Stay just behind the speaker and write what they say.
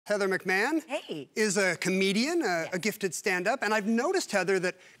Heather McMahan, is a comedian, a gifted stand-up, and I've noticed, Heather,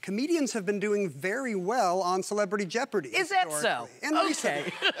 that comedians have been doing very well on Celebrity Jeopardy. Is that so? And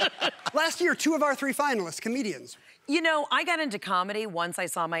recently. Last year, 2 of our 3 finalists, comedians. You know, I got into comedy once I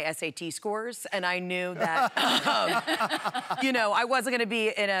saw my SAT scores, and I knew that, you know, I wasn't gonna be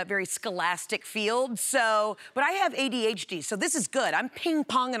in a very scholastic field, so, but I have ADHD, so this is good. I'm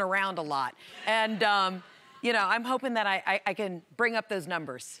ping-ponging around a lot, and, you know, I'm hoping that I can bring up those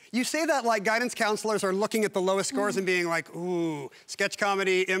numbers. You say that like guidance counselors are looking at the lowest scores and being like, ooh, sketch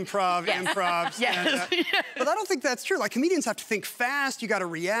comedy, improv, improv. Yes. But I don't think that's true. Like, comedians have to think fast, you gotta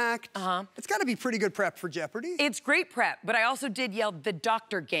react. It's gotta be pretty good prep for Jeopardy. It's great prep, but I also did yell the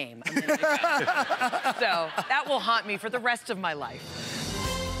doctor game a minute ago. So that will haunt me for the rest of my life.